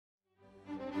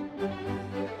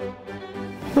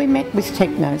We met with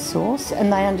TechnoSource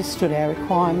and they understood our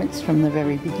requirements from the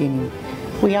very beginning.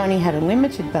 We only had a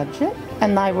limited budget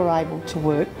and they were able to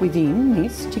work within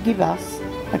this to give us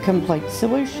a complete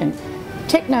solution.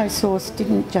 TechnoSource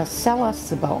didn't just sell us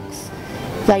the box,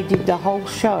 they did the whole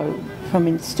show, from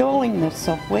installing the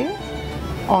software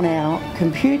on our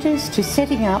computers to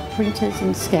setting up printers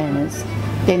and scanners.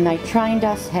 Then they trained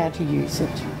us how to use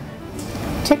it.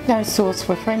 TechnoSource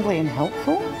were friendly and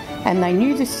helpful, and they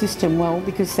knew the system well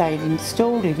because they had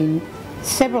installed it in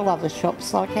several other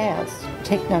shops like ours.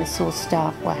 TechnoSource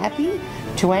staff were happy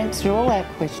to answer all our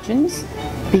questions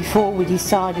before we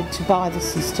decided to buy the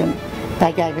system.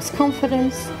 They gave us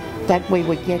confidence that we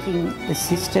were getting the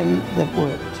system that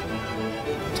worked.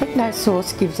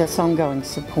 TechnoSource gives us ongoing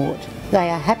support. They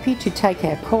are happy to take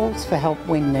our calls for help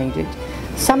when needed.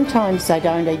 Sometimes they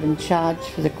don't even charge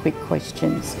for the quick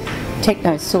questions.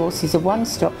 TechnoSource is a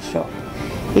one-stop shop.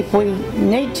 If we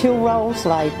need tool rolls,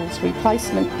 labels,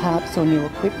 replacement parts or new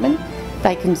equipment,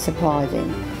 they can supply them.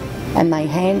 And they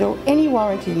handle any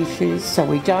warranty issues so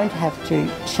we don't have to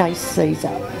chase these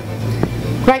up.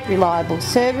 Great reliable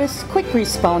service, quick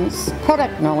response,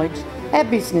 product knowledge. Our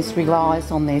business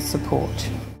relies on their support.